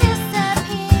haven't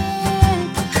disappeared?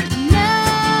 No,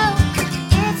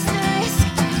 it's the risk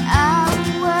I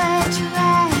would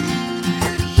dread.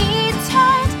 He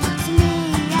turned to me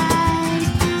and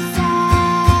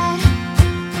said,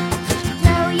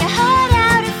 throw your heart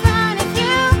out in front of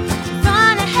you,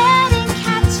 run ahead and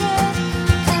catch it,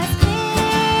 'cause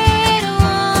it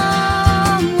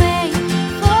won't wait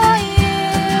for you.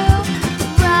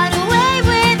 Run away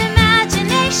with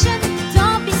imagination,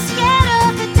 don't be scared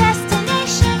of the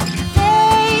destination.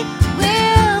 Fate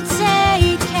will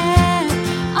take care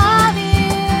of you.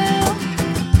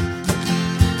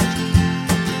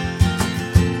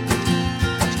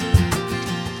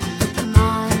 Come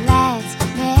on, let's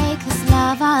make this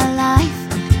love our life.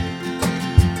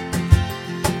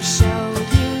 Show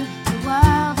you the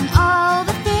world and all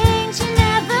the things you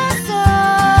never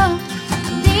saw.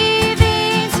 I'm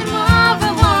leaving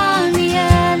tomorrow on the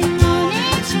early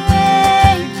morning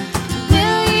train.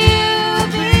 Will you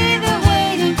be there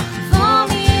waiting for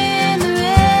me in the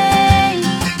rain?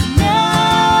 No,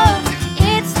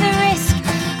 it's the risk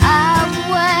I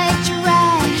would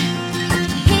dread.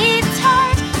 He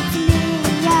turned to me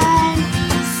and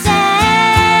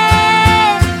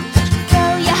said,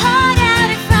 throw your heart out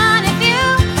in front of you,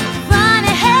 run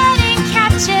ahead and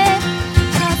catch it,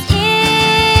 'cause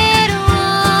it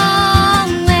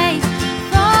won't wait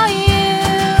for you.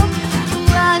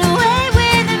 Run away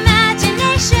with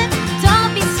imagination,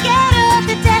 don't be scared of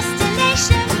the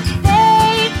destination.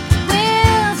 Fate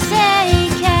will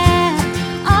take care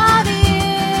of you.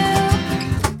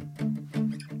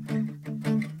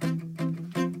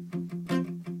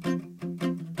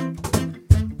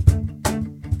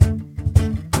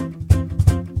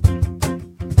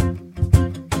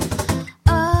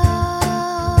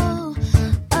 Oh,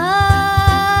 oh,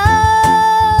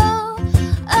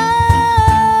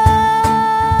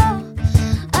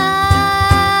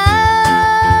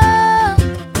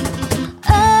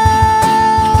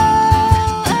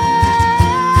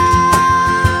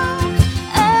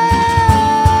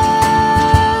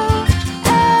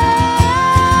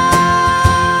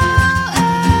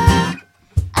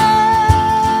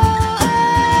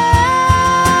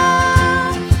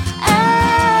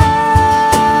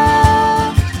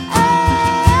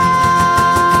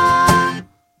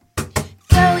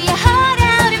 throw your heart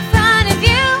out in front of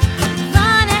you,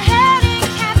 run ahead and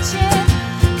catch it,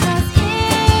 'cause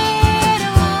it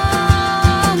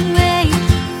won't wait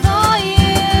for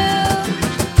you.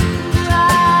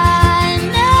 Run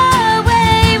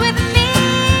away with me,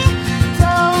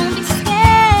 don't be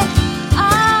scared,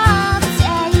 I'll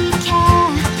take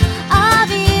care of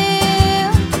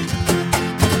you.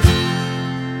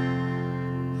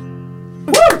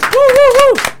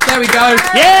 There we go.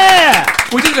 Yeah!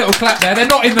 We did a little clap there. They're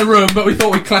not in the room, but we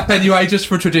thought we'd clap anyway, just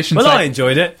for tradition's Well, sake. I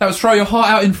enjoyed it. That was Throw Your Heart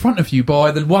Out in Front of You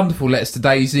by the wonderful Letters to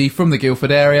Daisy from the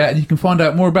Guildford area, and you can find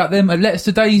out more about them at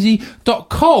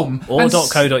letterstodaisy.com. Or And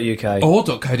 .co.uk. Or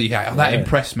 .co.uk. Oh, that Yeah.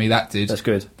 impressed me, that did. That's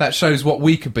good. That shows what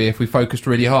we could be if we focused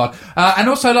really hard. And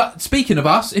also, like, speaking of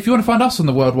us, if you want to find us on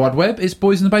the World Wide Web, it's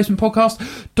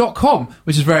boysinthebasementpodcast.com,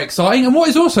 which is very exciting. And what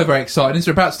is also very exciting is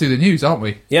we're about to do the news, aren't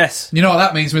we? Yes. You know what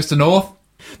that means, Mr. North?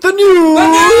 The news!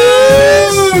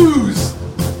 The news!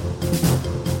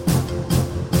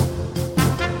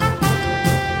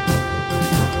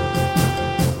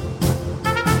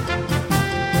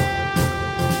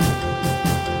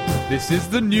 This is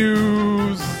the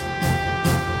news.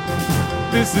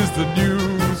 This is the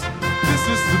news. This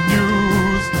is the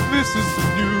news. This is the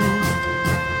news.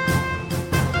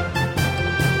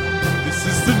 This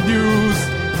is the news.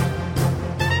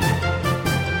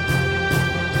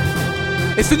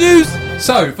 It's the news!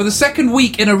 So, for the second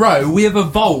week in a row, we have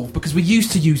evolved because we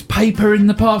used to use paper in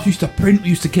the past, we used to print, we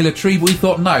used to kill a tree, but we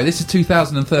thought, no, this is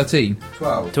 2013.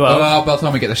 12. 12. Well, by the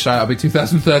time we get the show, it'll be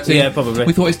 2013. Yeah, probably.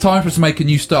 We thought it's time for us to make a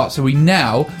new start, so we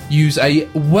now use a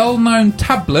well-known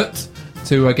tablet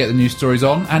to get the news stories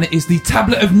on, and it is the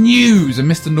tablet of news, and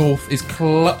Mr North is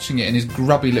clutching it in his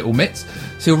grubby little mitts.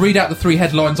 So he'll read out the 3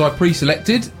 headlines I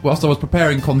pre-selected whilst I was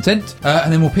preparing content,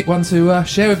 and then we'll pick one to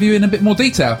share with you in a bit more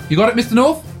detail. You got it, Mr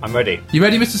North? I'm ready. You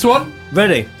ready, Mr Swan?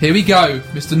 Ready? Here we go.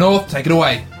 Mr North, take it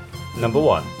away. Number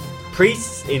 1.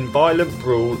 Priests in violent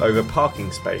brawl over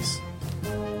parking space.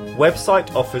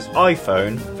 Website offers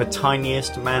iPhone for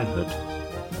tiniest manhood.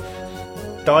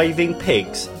 Diving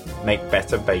pigs make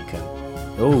better bacon.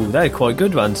 Oh, they're quite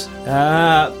good ones.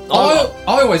 I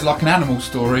always like an animal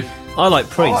story. I like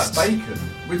priests. I like bacon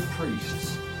with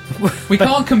priests. We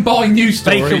can't combine news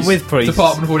stories. Bacon with priests.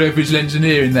 Department of Audiovisual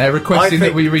Engineering there requesting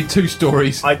that we read 2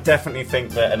 stories. I definitely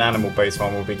think that an animal-based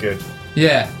one will be good.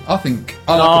 Yeah, I think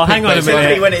I like hang on a minute.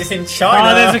 Especially when it's in China.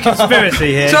 Oh, there's a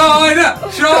conspiracy here. China!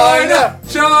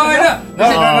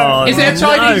 Is it a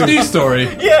Chinese news story?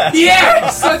 Yeah.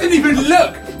 Yes! I didn't even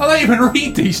look. I don't even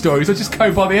read these stories. I just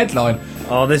go by the headline.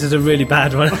 Oh, this is a really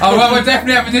bad one. Oh, well, we're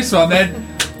definitely having this one then.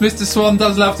 Mr Swan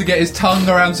does love to get his tongue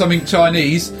around something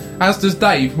Chinese, as does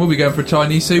Dave. We'll be going for a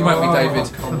Chinese soon, won't we,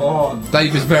 David? Come on.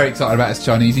 Dave is very excited about his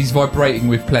Chinese. He's vibrating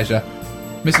with pleasure.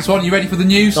 Mr Swan, you ready for the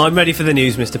news? I'm ready for the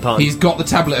news, Mr. Parton. He's got the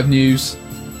tablet of news.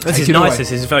 This Take is it nice. away.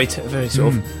 This is very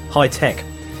sort of high tech.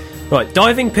 Right,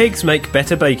 diving pigs make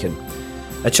better bacon.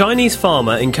 A Chinese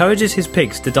farmer encourages his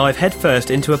pigs to dive headfirst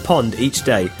into a pond each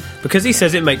day because he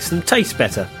says it makes them taste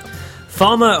better.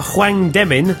 Farmer Huang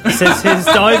Demin says his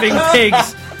diving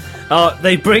pigs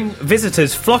they bring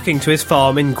visitors flocking to his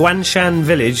farm in Guanshan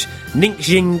village,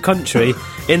 Ningxing country,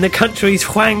 in the country's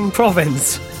Huang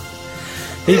province.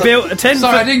 He built a 10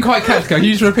 Sorry, I didn't quite catch. Can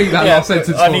you just repeat that last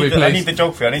sentence for me, please? I need the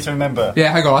geography. I need to remember.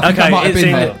 Yeah, hang on. I think I might have it's been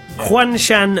in there.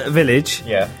 Huanshan village,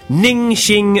 Yeah.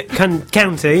 Ningxing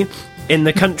county, in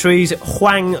the country's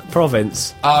Huang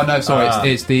province. Oh no, sorry.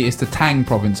 It's the Tang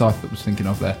province I was thinking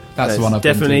of there. That's the one I've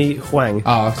been definitely Huang. to.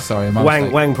 Oh, sorry, my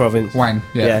mistake. Wang province. Wang,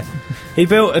 yeah. He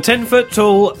built a 10-foot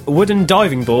tall wooden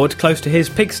diving board close to his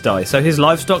pigsty so his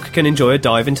livestock can enjoy a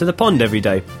dive into the pond every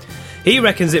day. He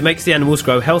reckons it makes the animals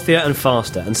grow healthier and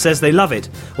faster and says they love it,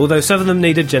 although some of them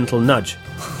need a gentle nudge.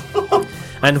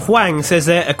 And Huang says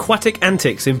their aquatic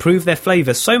antics improve their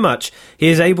flavour so much he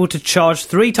is able to charge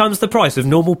 3 times the price of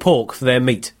normal pork for their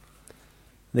meat.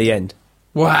 The end.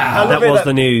 Wow. That was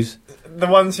the news. The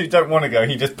ones who don't want to go,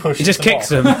 he just pushes He just them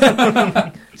kicks off.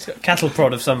 them. He's got a cattle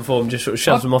prod of some form, just sort of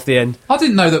shoves them off the end. I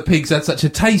didn't know that pigs had such a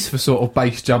taste for sort of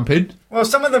base jumping. Well,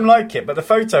 some of them like it, but the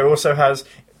photo also has...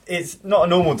 It's not a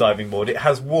normal diving board, it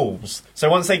has walls. So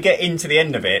once they get into the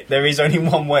end of it, there is only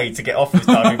one way to get off this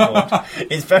diving board.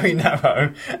 It's very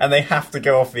narrow, and they have to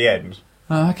go off the end.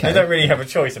 Oh, okay. They don't really have a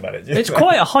choice about it. It's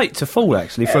quite a height to fall,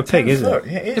 actually, for a pig, isn't it?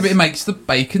 Yeah, it Yeah, is. but it makes the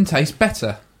bacon taste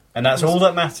better. And that's all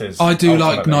that matters. I do like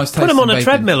ultimately. nice tasting Put them on a bacon.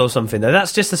 treadmill or something, though.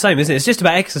 That's just the same, isn't it? It's just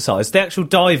about exercise. The actual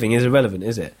diving is irrelevant,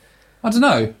 is it? I don't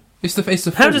know. It's the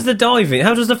How fall. does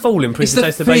the fall improve It's the the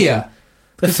taste of fear. bacon?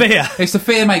 The fear. It's the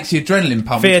fear makes your adrenaline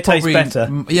pump. Fear It's tastes probably-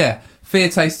 better. Yeah, fear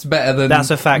tastes better than That's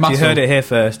a fact. muscle. You heard it here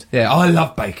first. Yeah, I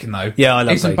love bacon though. Yeah, I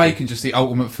love Isn't bacon. bacon just the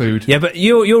ultimate food? Yeah, but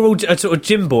you're all a sort of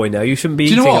gym boy now. You shouldn't be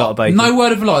Do you eating know a lot what? of bacon. No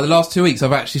word of a lie. The last 2 weeks,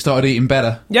 I've actually started eating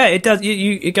better. Yeah, it does.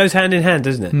 It goes hand in hand,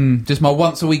 doesn't it? Just my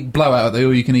once a week blowout at the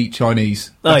all-you-can-eat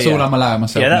Chinese. Oh, That's yeah. all I'm allowing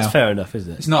myself Yeah, that's now. fair enough,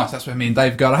 isn't it? It's nice. That's where me and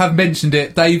Dave go. I have mentioned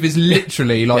it. Dave is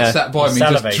literally like Yeah. sat by me,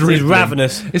 Salivating. just He's dribbling.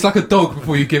 ravenous. It's like a dog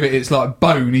before you give it its like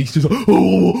bone. He's just like,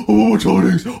 oh, my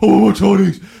Chinese, oh, my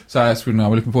Chinese. So that's good. We're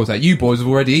looking forward to that. You boys have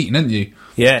already eaten, haven't you?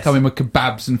 Yes. Coming with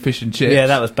kebabs and fish and chips. Yeah,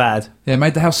 that was bad. Yeah,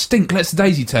 made the house stink. Let's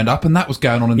Daisy turned up, and that was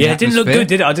going on in the Yeah, it didn't look atmosphere. good,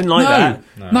 did it? I didn't like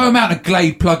that. No amount of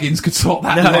Glade plugins could sort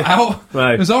that No. lot out.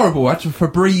 No. It was horrible. I had to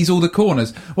Febreze all the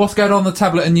corners. What's going on the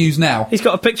tablet and news now? He's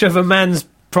got a picture of a man's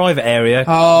private area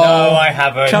Oh, No, I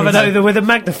haven't. covered over with a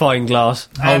magnifying glass.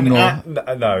 And, no.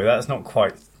 no, that's not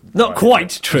quite. Not right.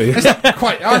 quite true.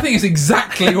 quite. I think it's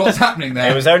exactly what's happening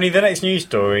there. It was only the next news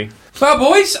story. Well,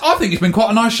 boys, I think it's been quite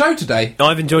a nice show today.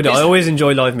 I've enjoyed it. I always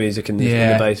enjoy live music in the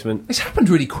basement. It's happened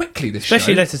really quickly, this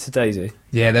Especially show. Letters to Daisy.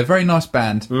 Yeah, they're a very nice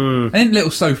band. And isn't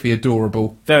little Sophie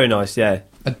adorable? Very nice, yeah.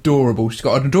 Adorable. She's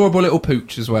got an adorable little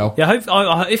pooch as well. Yeah,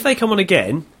 if they come on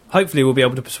again, hopefully we'll be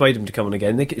able to persuade him to come on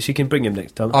again. She can bring him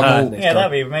next time. I'm Next Yeah, time.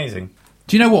 that'd be amazing.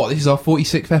 Do you know what? This is our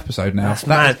 46th episode now. That's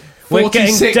mad. We're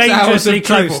getting 46 hours dangerously of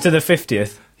close dribble. to the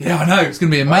 50th. Yeah, I know. It's going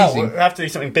to be Oh, amazing. we'll have to do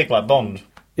something big like Bond.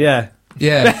 Yeah.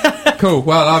 Yeah. Cool.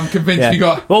 Well, I'm convinced Yeah. you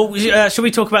got... Well, shall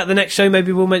we talk about the next show?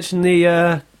 Maybe we'll mention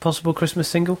the possible Christmas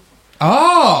single.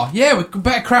 Oh, yeah, we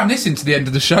better cram this into the end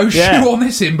of the show. Yeah. Shoe on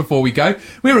this in before we go.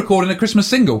 We're recording a Christmas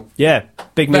single. Yeah,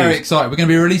 big news. Very excited. We're going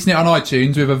to be releasing it on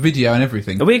iTunes with a video and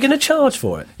everything. Are we going to charge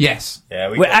for it? Yes. Yeah,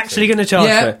 We're actually going to charge for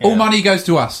Yeah, it. all money goes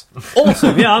to us.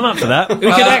 Awesome. Yeah, I'm up for that. We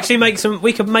could actually make some.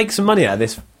 We could make some money out of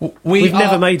this. We've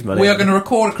never made money. We are out of going to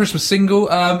record a Christmas single.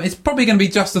 It's probably going to be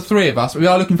just the three of us. We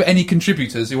are looking for any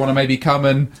contributors who want to maybe come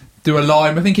and do a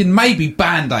line. We're thinking maybe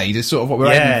Band-Aid is sort of what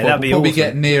we're aiming for. that'd be We'll probably awesome.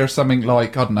 get near something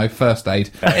like, I don't know, First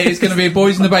Aid. It's going to be a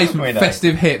Boys in the Basement We know.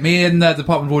 festive hit. Me and the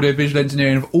Department of Audio Visual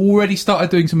Engineering have already started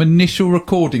doing some initial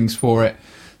recordings for it.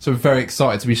 So we're very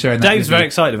excited to be sharing that Dave's with you. very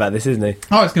excited about this, isn't he?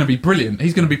 Oh, it's going to be brilliant.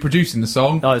 He's going to be producing the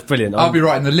song. Oh, it's brilliant. I'll be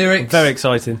writing the lyrics. Very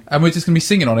exciting. And we're just going to be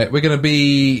singing on it. We're going to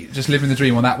be just living the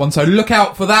dream on that one. So look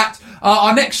out for that.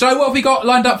 Our next show, what have we got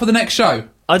lined up for the next show?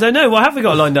 I don't know. What have we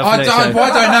got lined up for next show? I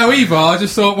don't know either. I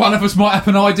just thought one of us might have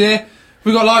an idea.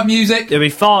 We got live music. It'll be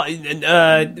far.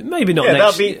 Maybe not Yeah,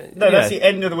 next. that's the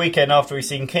end of the weekend after we've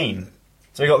seen Keane.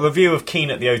 So we got a review of Keane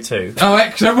at the O2. Oh,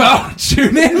 excellent. Well,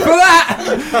 tune in for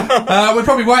that. We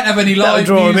probably won't have any live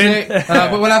draw 'em music, in.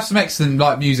 but we'll have some excellent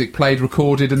like music played,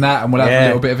 recorded and that, and we'll have a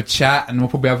little bit of a chat, and we'll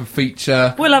probably have a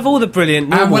feature. We'll have all the brilliant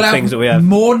And normal we'll have things that we have.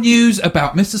 more news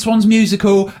about Mr Swan's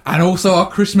musical and also our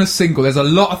Christmas single. There's a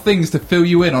lot of things to fill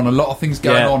you in on, a lot of things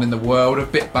going on in the world of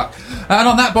Bitbuck. And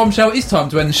on that bombshell, it's time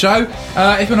to end the show. If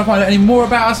you want to find out any more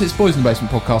about us, it's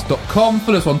boysinthebasementpodcast.com.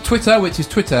 Follow us on Twitter, which is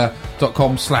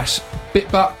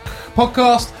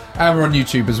twitter.com/BitbuckPodcast. And we're on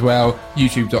YouTube as well,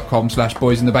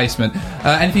 youtube.com/boysinthebasement.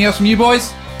 Anything else from you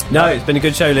boys? No, it's been a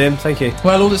good show, Liam. Thank you.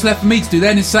 Well, all that's left for me to do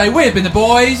then is say, we've been the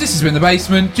boys, this has been The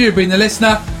Basement, you've been the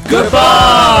listener,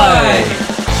 goodbye!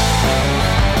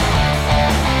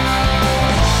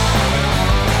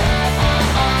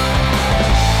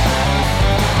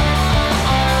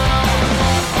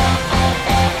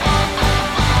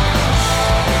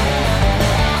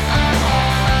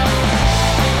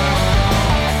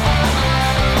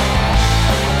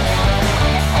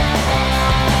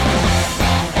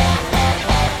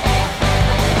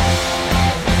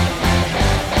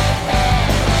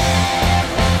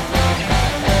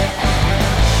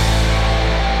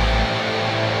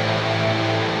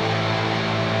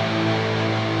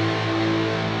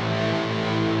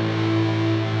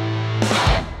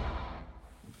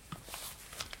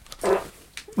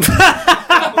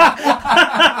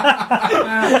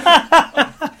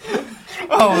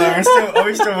 Oh, no, are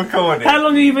we still recording? How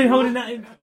long have you been holding that in?